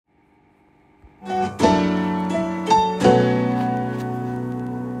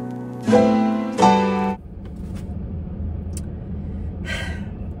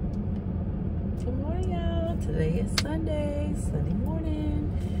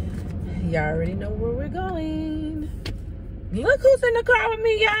Y'all already know where we're going. Look who's in the car with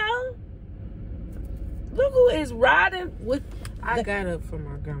me, y'all. Look who is riding with... I got up for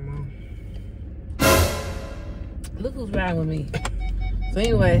my grandma. Look who's riding with me. So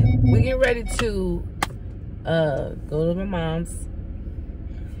anyway, we get ready to go to my mom's.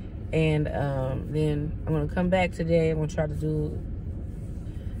 And then I'm going to come back today. I'm going to try to do...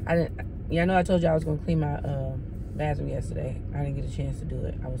 I know I told you I was going to clean my bathroom yesterday. I didn't get a chance to do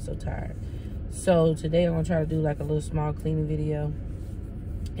it. I was so tired. So today I'm going to try to do like a little small cleaning video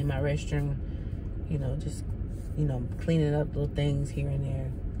in my restroom. You know, just, you know, cleaning up little things here and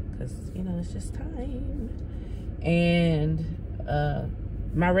there. Because, you know, it's just time. And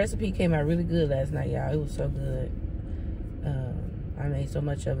my recipe came out really good last night, y'all. It was so good. I made so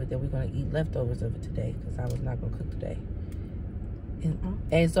much of it that we're going to eat leftovers of it today. Because I was not going to cook today.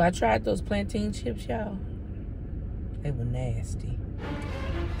 And so I tried those plantain chips, y'all. They were nasty.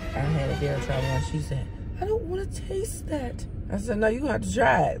 I had a girl try one. She said, I don't want to taste that. I said, no, you're going to have to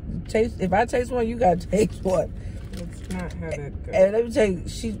try it. If I taste one, you got to taste one. It's not how that goes. And let me tell you,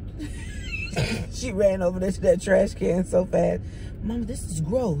 she ran over there to that trash can so fast. Mama, this is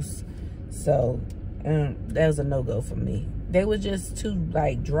gross. So, that was a no-go for me. They were just too,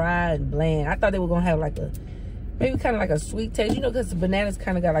 like, dry and bland. I thought they were going to have, like, maybe kind of like a sweet taste. You know, because the bananas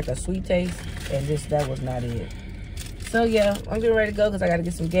kind of got, like, a sweet taste. And that was not it. So, yeah, I'm getting ready to go because I got to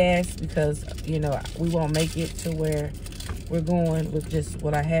get some gas because, you know, we won't make it to where we're going with just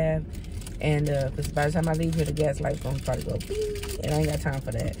what I have. And because by the time I leave here, the gas light's going to probably go beep, and I ain't got time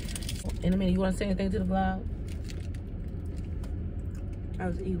for that. In a minute, you want to say anything to the vlog? I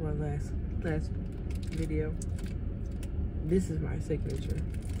was eating my last video. This is my signature.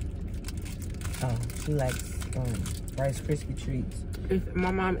 Oh, she likes Rice Krispie treats. If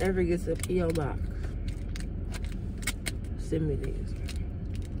my mom ever gets a P.O. box, send me these.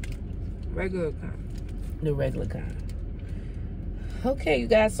 Regular kind. The regular kind. Okay, you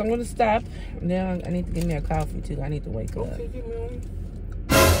guys, so I'm going to stop. Now I need to get me a coffee, too. I need to wake up. Okay, give me one.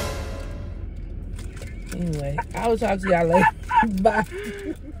 Anyway, I will talk to y'all later. Bye.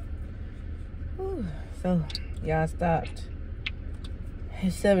 Whew. So, y'all stopped.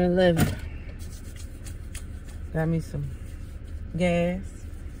 It's 7-Eleven. Got me some gas.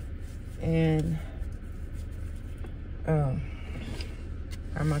 And,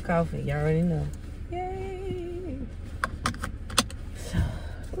 got my coffee. Y'all already know. Yay. So,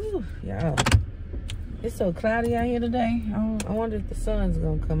 whew, y'all. It's so cloudy out here today. I wonder if the sun's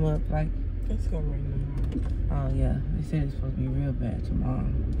going to come up. Like, it's going to rain tomorrow. Oh, yeah. They said it's supposed to be real bad tomorrow.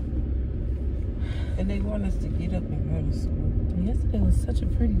 And they want us to get up and go to school. Yesterday was such a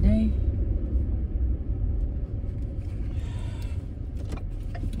pretty day.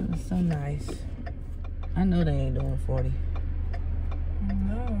 It was so nice. I know they ain't doing 40.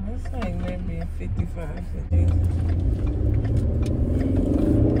 No, it's like maybe 55 today.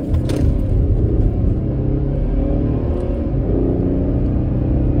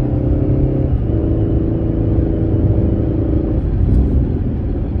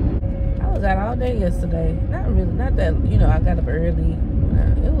 All day yesterday. Not that, you know, I got up early.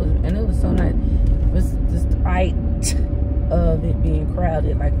 It was so nice. It was despite of it being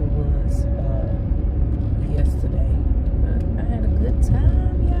crowded like it was yesterday. But I had a good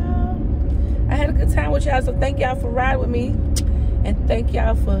time, y'all. I had a good time with y'all, so thank y'all for riding with me. And thank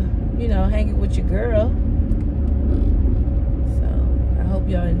y'all for, you know, hanging with your girl. So I hope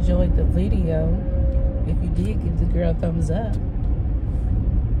y'all enjoyed the video. If you did, give the girl a thumbs up.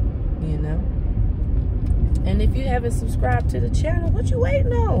 You know, and if you haven't subscribed to the channel, what you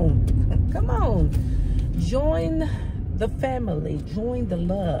waiting on? Come on, join the family, join the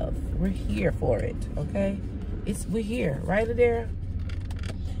love. We're here for it, okay? We're here, right there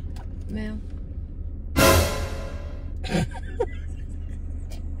now.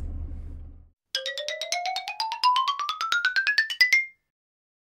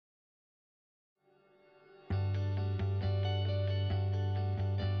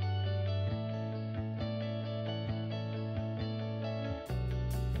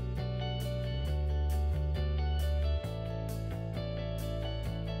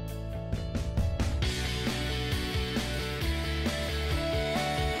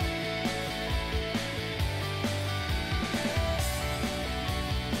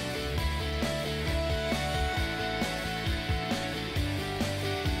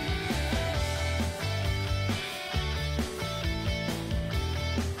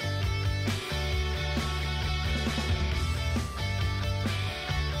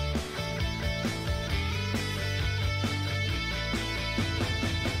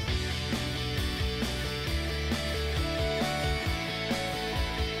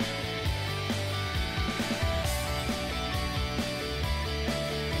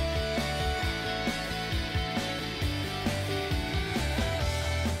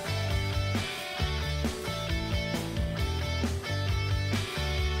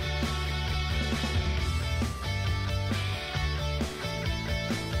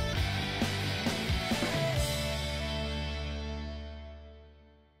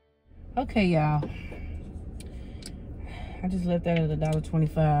 Okay, y'all. I just left that at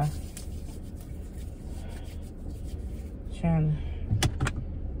 $1.25. Trying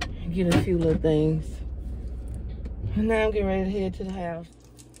to get a few little things. And now I'm getting ready to head to the house.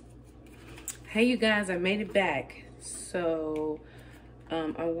 Hey, you guys, I made it back. So,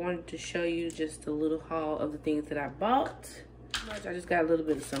 I wanted to show you just a little haul of the things that I bought. I just got a little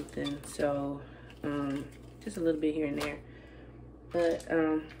bit of something. So, just a little bit here and there. But,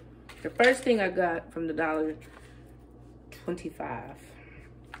 the first thing I got from the $1.25.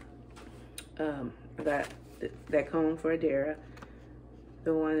 I got that comb for Adara.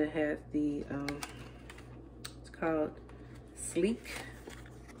 The one that has the, it's called Sleek.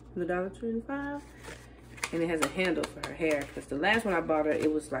 The $1.25. And it has a handle for her hair. Because the last one I bought her,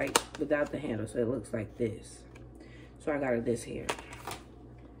 it was like without the handle. So it looks like this. So I got her this here.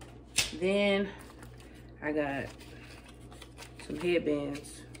 Then I got some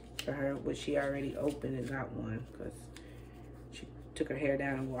headbands for her, which she already opened and got one because she took her hair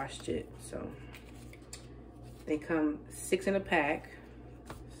down and washed it. So they come 6 in a pack.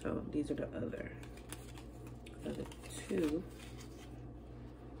 So these are the other 2.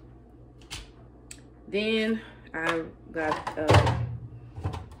 Then I got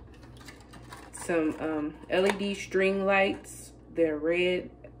some LED string lights. They're red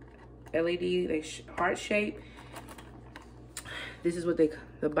LED, they heart shape. This is what the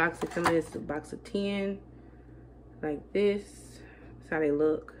box that come in. It's a box of 10, like this. That's how they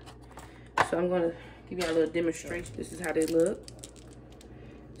look. So I'm gonna give you a little demonstration. This is how they look.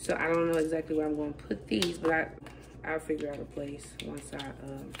 So I don't know exactly where I'm gonna put these, but I'll figure out a place once I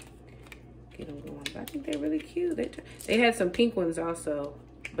get them going. But I think they're really cute. They had some pink ones also,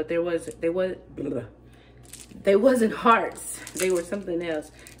 but they wasn't hearts. They were something else.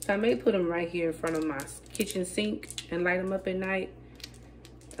 So I may put them right here in front of my kitchen sink and light them up at night.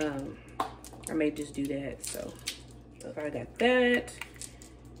 I may just do that. So I got that,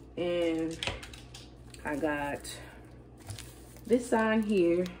 and I got this sign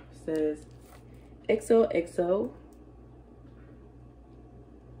here. Says XOXO.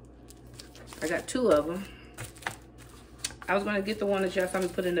 I got 2 of them. I was gonna get the one that y'all saw me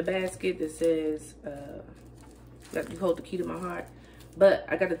put in the basket that says, "You hold the key to my heart." But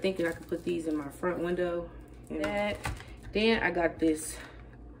I got to thinking I could put these in my front window. And that. Then I got this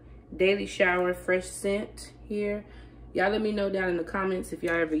Daily Shower Fresh Scent here. Y'all let me know down in the comments if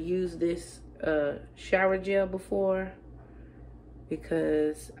y'all ever used this shower gel before,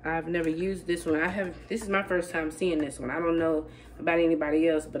 because I've never used this one. This is my first time seeing this one. I don't know about anybody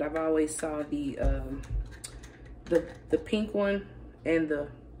else, but I've always saw the pink one and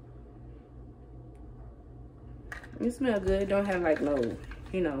it smells good. It don't have like no,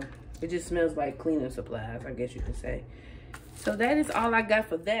 it just smells like cleaning supplies, I guess you could say. So that is all I got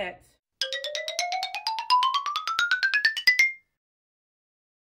for that.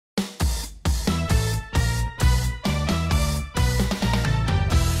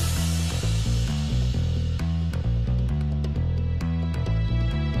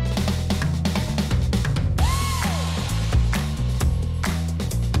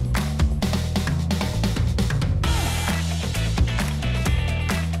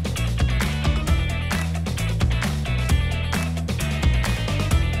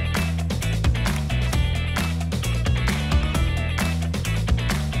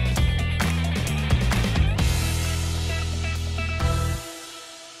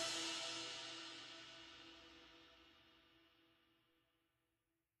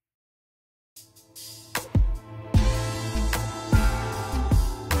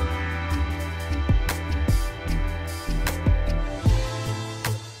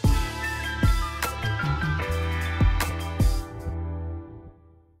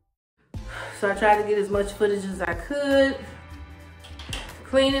 So I tried to get as much footage as I could.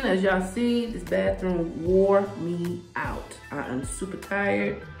 Cleaning, as y'all see, this bathroom wore me out. I am super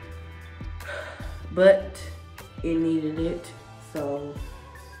tired, but it needed it, so.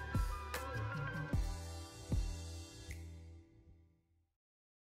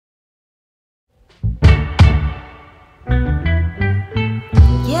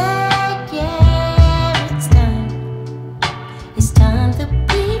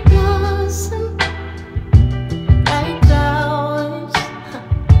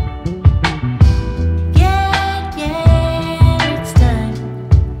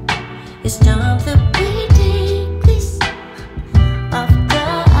 It's time to be this. After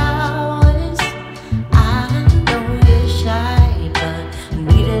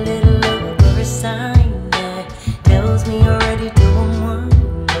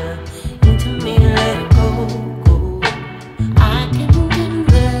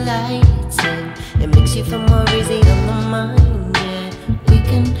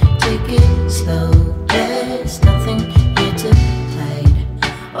slow. There's nothing here to hide.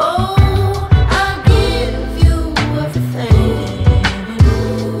 Oh, I'll give you everything.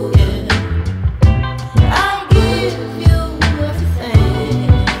 Yeah, I'll give you everything.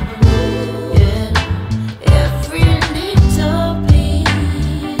 Yeah, every little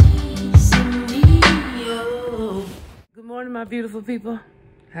piece of me. Oh. Good morning, my beautiful people.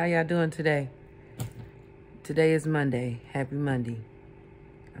 How y'all doing today? Today is Monday. Happy Monday.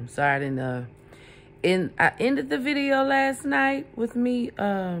 I'm sorry I didn't I ended the video last night with me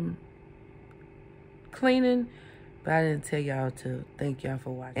cleaning, but I didn't tell y'all to thank y'all for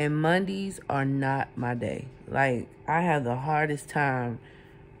watching. And Mondays are not my day. Like, I have the hardest time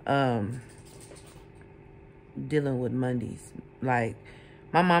dealing with Mondays. Like,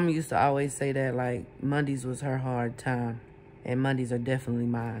 my mom used to always say that, like, Mondays was her hard time, and Mondays are definitely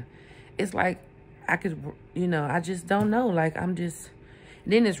mine. It's like I could, you know, I just don't know. Like, I'm just,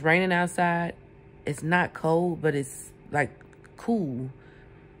 then it's raining outside. It's not cold, but it's like cool.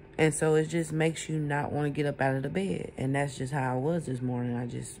 And so it just makes you not want to get up out of the bed. And that's just how I was this morning. I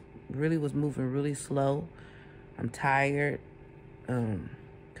just really was moving really slow. I'm tired.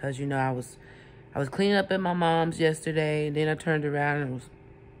 Cause you know, I was cleaning up at my mom's yesterday, and then I turned around and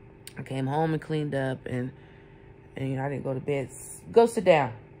I came home and cleaned up, and you know, I didn't go to bed. Go sit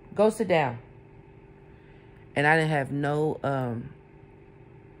down. Go sit down. And I didn't have no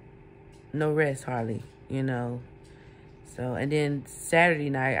rest hardly, you know. So, and then Saturday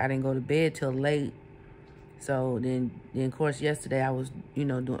night, I didn't go to bed till late. So then of course, yesterday I was, you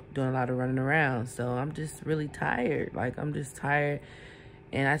know, doing a lot of running around. So I'm just really tired. Like, I'm just tired.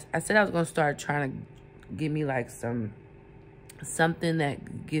 And I said I was going to start trying to give me like something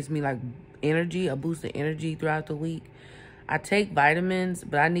that gives me like energy, a boost of energy throughout the week. I take vitamins,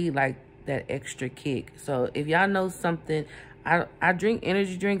 but I need like that extra kick. So if y'all know something, I drink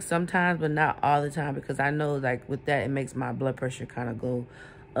energy drinks sometimes, but not all the time, because I know like with that, it makes my blood pressure kind of go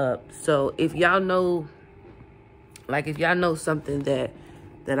up. So if y'all know, like if y'all know something that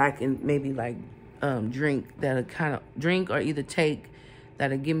I can maybe like drink, that'll kind of drink or either take,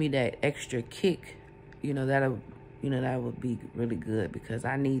 that'll give me that extra kick, you know, that would be really good, because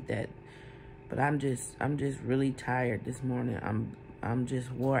I need that. But I'm just really tired this morning. I'm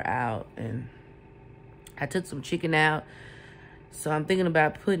just wore out, and I took some chicken out, so I'm thinking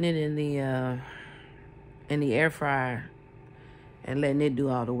about putting it in the air fryer and letting it do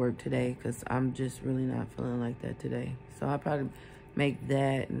all the work today, because I'm just really not feeling like that today. So I'll probably make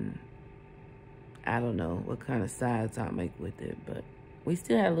that, and I don't know what kind of sides I'll make with it, but we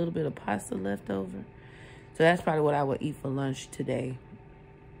still had a little bit of pasta left over. So that's probably what I would eat for lunch today,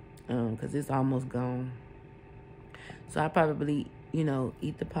 because it's almost gone. So I'll probably, you know,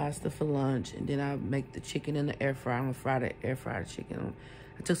 eat the pasta for lunch, and then I'll make the chicken in the air fryer. I'm going to fry the air fried chicken.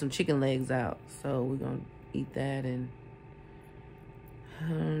 I took some chicken legs out, so we're going to eat that. And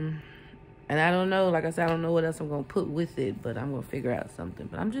I don't know, like I said, I don't know what else I'm going to put with it, but I'm going to figure out something.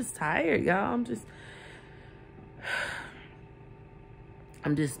 But I'm just tired, y'all.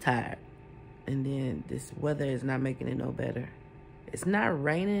 I'm just tired. And then this weather is not making it no better. It's not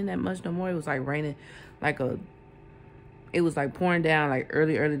raining that much no more. It was like raining it was like pouring down like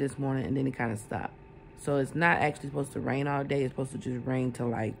early this morning, and then it kind of stopped. So it's not actually supposed to rain all day. It's supposed to just rain till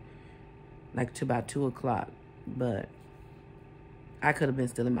like to about 2 o'clock. But I could have been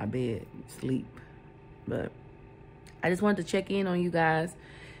still in my bed, sleep. But I just wanted to check in on you guys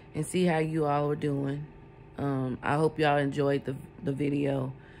and see how you all are doing. I hope y'all enjoyed the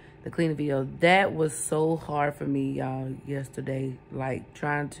video, the cleaning video. That was so hard for me, y'all, yesterday. Like,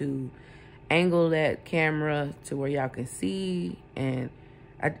 trying to angle that camera to where y'all can see, and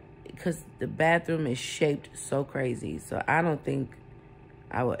because the bathroom is shaped so crazy. So I don't think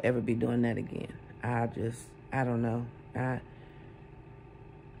I will ever be doing that again. I don't know.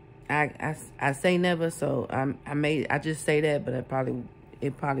 I say never, so I just say that, but it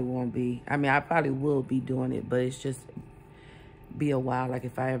probably won't be. I mean, I probably will be doing it, but it's just be a while. Like,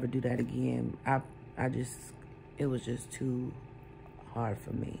 if I ever do that again, it was just too hard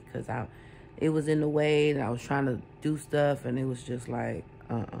for me, because it was in the way, and I was trying to do stuff, and it was just like,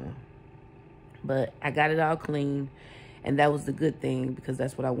 But I got it all clean, and that was the good thing, because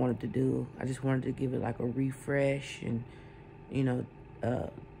that's what I wanted to do. I just wanted to give it like a refresh, and, you know,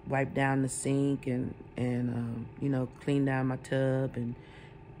 wipe down the sink, and you know, clean down my tub, and,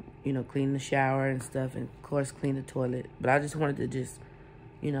 you know, clean the shower and stuff, and of course clean the toilet. But I just wanted to just,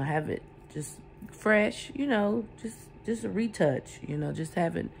 you know, have it just fresh, you know, just a retouch, you know, just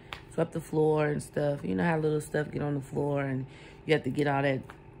have it swept the floor and stuff. You know how little stuff get on the floor, and you have to get all that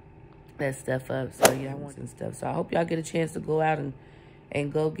stuff up. So yeah, I want some stuff. So I hope y'all get a chance to go out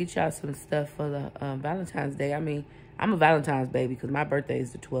and go get y'all some stuff for the Valentine's Day. I mean, I'm a Valentine's baby because my birthday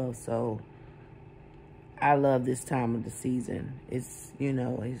is the 12th, so I love this time of the season. It's, you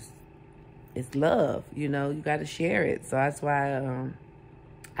know, it's love, you know, you got to share it. So that's why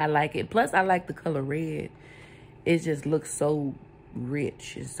I like it. Plus, I like the color red. It just looks so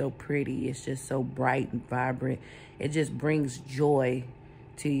rich and so pretty. It's just so bright and vibrant. It just brings joy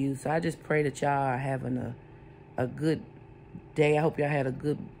to you. So I just pray that y'all are having a good day. I hope y'all have a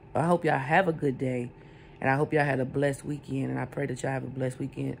good day. And I hope y'all had a blessed weekend. And I pray that y'all have a blessed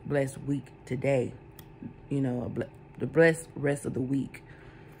week today. You know, the blessed rest of the week.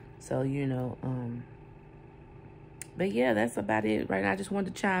 So, you know, but yeah, that's about it right now. I just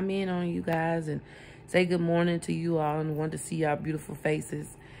wanted to chime in on you guys and say good morning to you all, and wanted to see y'all beautiful faces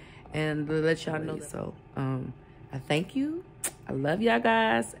and let y'all know. So, I thank you. I love y'all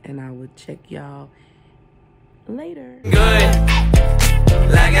guys, and I will check y'all later. Good,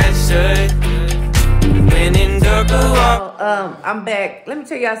 like I should. When in dark, I'm back. Let me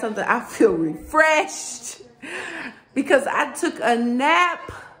tell y'all something. I feel refreshed because I took a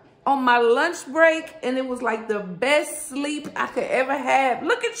nap on my lunch break, and it was like the best sleep I could ever have.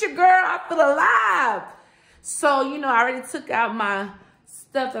 Look at your girl. I feel alive. So, you know, I already took out my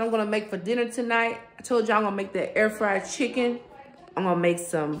stuff that I'm going to make for dinner tonight. I told y'all I'm going to make that air fried chicken. I'm going to make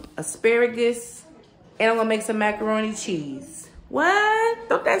some asparagus, and I'm going to make some macaroni cheese. What?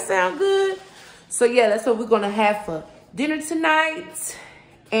 Don't that sound good? So, yeah, that's what we're going to have for dinner tonight.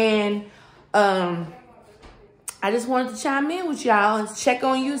 And I just wanted to chime in with y'all and check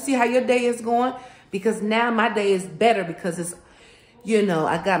on you, see how your day is going. Because now my day is better because it's, you know,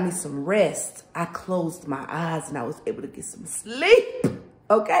 I got me some rest. I closed my eyes and I was able to get some sleep.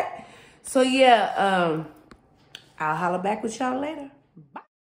 Okay? So, yeah, I'll holler back with y'all later. Bye.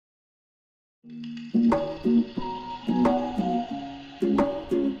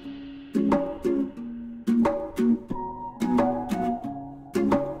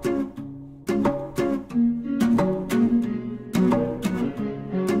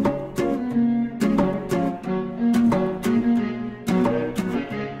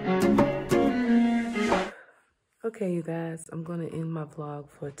 Okay, you guys, I'm going to end my vlog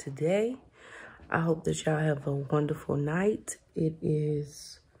for today. I hope that y'all have a wonderful night. It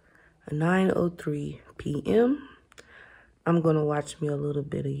is 9:03 p.m. I'm going to watch me a little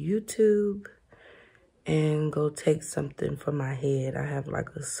bit of YouTube and go take something for my head. I have like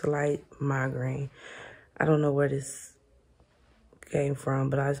a slight migraine. I don't know where this came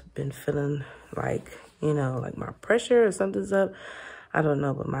from, but I've been feeling like, you know, like my pressure or something's up. I don't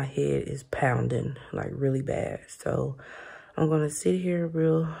know, but my head is pounding like really bad. So I'm going to sit here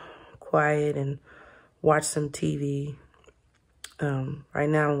real quiet and watch some TV. Right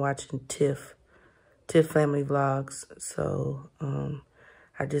now I'm watching Tiff Family Vlogs. So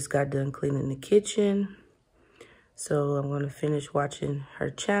I just got done cleaning the kitchen. So I'm going to finish watching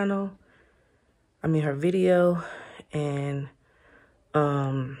her channel. I mean her video. And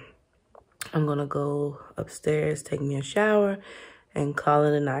I'm going to go upstairs, take me a shower, and call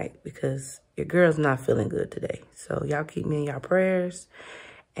it a night because your girl's not feeling good today. So y'all keep me in y'all prayers,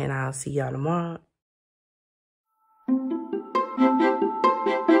 and I'll see y'all tomorrow.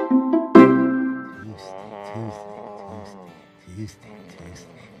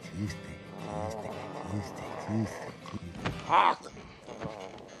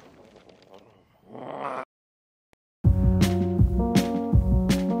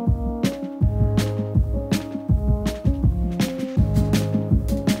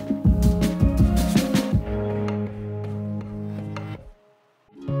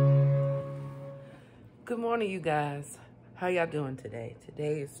 Good morning, you guys. How y'all doing today?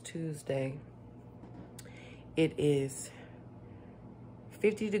 Today is Tuesday. It is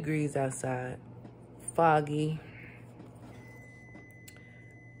 50 degrees outside, foggy.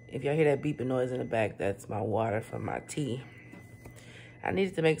 If y'all hear that beeping noise in the back, that's my water from my tea. I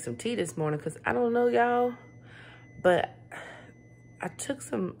needed to make some tea this morning because I don't know y'all, but I took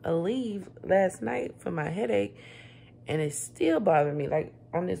a leave last night for my headache, and it still bothered me. Like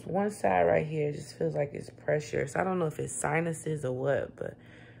on this one side right here, it just feels like it's pressure. So I don't know if it's sinuses or what, but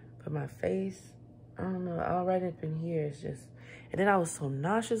for my face, I don't know. All right up in here, it's just. And then I was so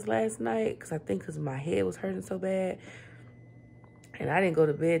nauseous last night because I think because my head was hurting so bad. And I didn't go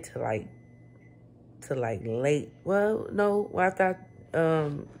to bed till like late. Well, no, after I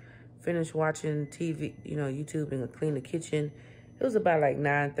finished watching TV, you know, YouTube and clean the kitchen, it was about like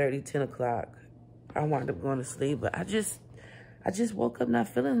 9:30, 10 o'clock. I wound up going to sleep, but I just woke up not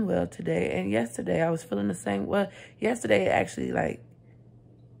feeling well today. And yesterday I was feeling the same. Well, yesterday actually, like,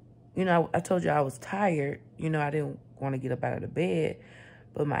 you know, I told you I was tired. You know, I didn't want to get up out of the bed.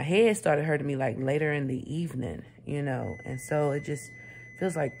 But my head started hurting me like later in the evening, you know. And so it just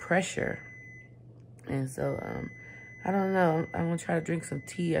feels like pressure. And so, I don't know. I'm going to try to drink some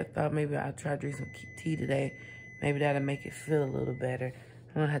tea. I thought maybe I'll try to drink some tea today. Maybe that'll make it feel a little better.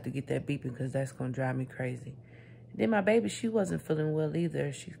 I'm going to have to get that beeping because that's going to drive me crazy. Then my baby, she wasn't feeling well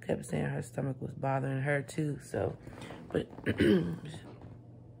either. She kept saying her stomach was bothering her too. So, but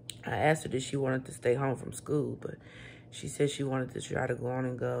I asked her if she wanted to stay home from school, but she said she wanted to try to go on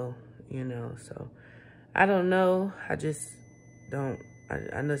and go, you know. So I don't know. I just don't.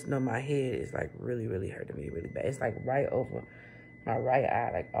 I just know my head is like really, really hurting me really bad. It's like right over my right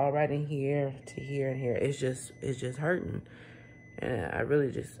eye, like all right in here to here and here. It's just hurting. And I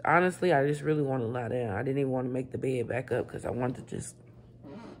really just, honestly, I just really want to lie down. I didn't even want to make the bed back up because I wanted to just,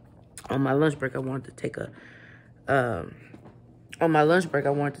 on my lunch break, I wanted to take a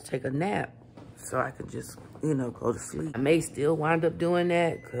nap so I could just, you know, go to sleep. I may still wind up doing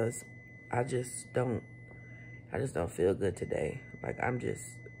that because I just don't feel good today. Like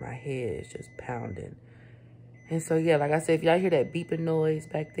my head is just pounding. And so, yeah, like I said, if y'all hear that beeping noise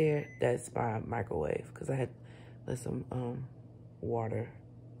back there, that's my microwave because I had let some, water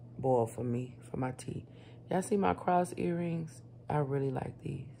boil for me for my tea. Y'all see my cross earrings? I really like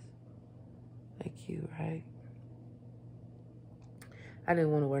these. They're cute, right? I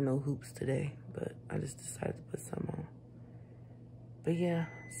didn't want to wear no hoops today, but I just decided to put some on. But yeah,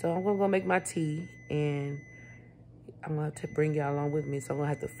 so I'm gonna go make my tea and I'm gonna have to bring y'all along with me. So I'm gonna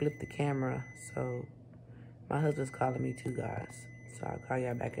have to flip the camera. So my husband's calling me too, guys. So I'll call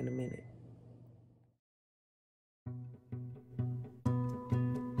y'all back in a minute.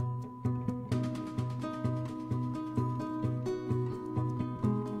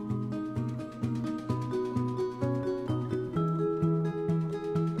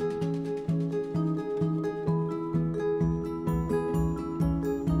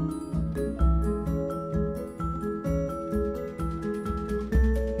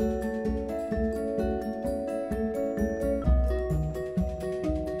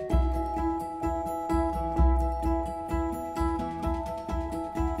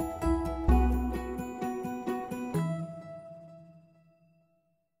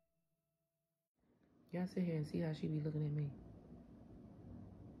 Y'all sit here and see how she be looking at me.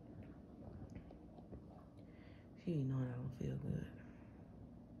 She ain't knowing I don't feel good.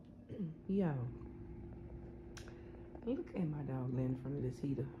 Y'all, look at my dog laying in front of this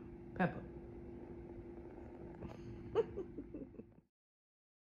heater. Pepper.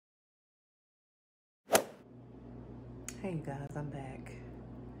 Hey guys, I'm back.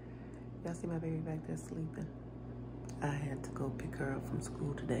 Y'all see my baby back there sleeping? I had to go pick her up from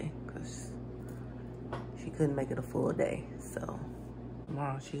school today because she couldn't make it a full day. So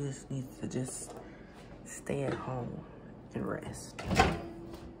tomorrow she just needs to just stay at home and rest.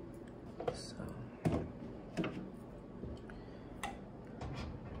 So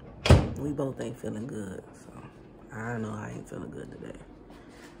we both ain't feeling good. So I know I ain't feeling good today.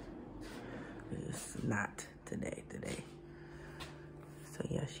 It's not today. So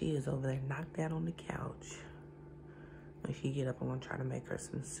yeah, she is over there knocked out on the couch. When she get up, I'm gonna try to make her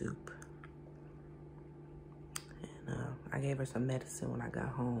some soup. And I gave her some medicine when I got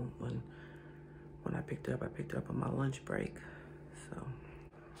home. When I picked her up on my lunch break. So,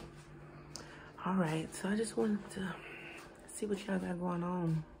 all right. So I just wanted to see what y'all got going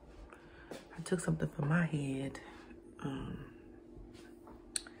on. I took something for my head.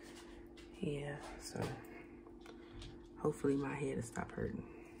 Yeah. So hopefully my head will stop hurting.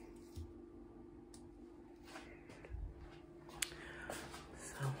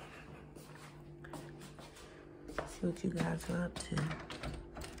 See what you guys are up to.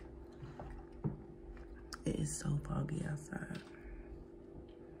 It is so foggy outside.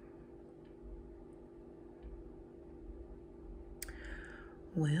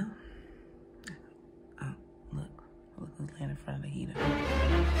 Well, oh, look who's laying in front of the heater.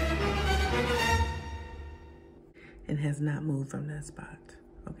 It has not moved from that spot,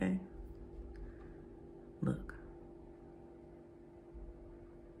 okay? Look.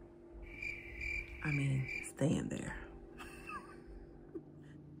 I mean, staying there.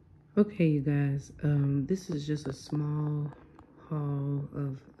 Okay, you guys, this is just a small haul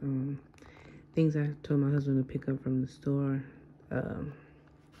of things I told my husband to pick up from the store.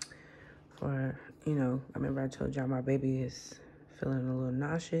 For, you know, I remember I told y'all my baby is feeling a little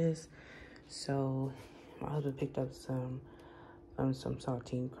nauseous. So my husband picked up some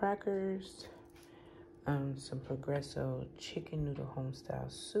saltine crackers, some Progresso chicken noodle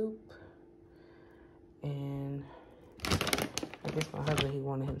homestyle soup, and I guess my husband, he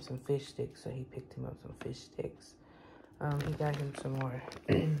wanted him some fish sticks, so he picked him up some fish sticks. He got him some more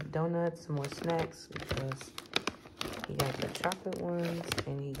donuts, some more snacks, because he got the chocolate ones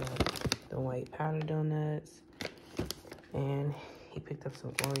and he got the white powder donuts. And he picked up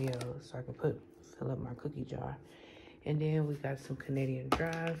some Oreos so I can fill up my cookie jar. And then we got some Canadian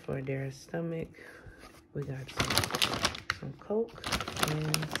Dry for their stomach. We got some Coke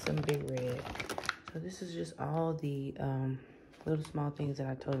and some Big Red. So this is just all the little small things that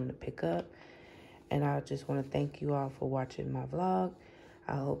I told him to pick up. And I just want to thank you all for watching my vlog.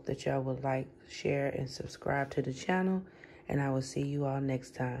 I hope that y'all will like, share, and subscribe to the channel. And I will see you all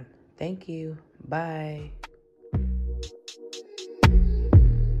next time. Thank you. Bye.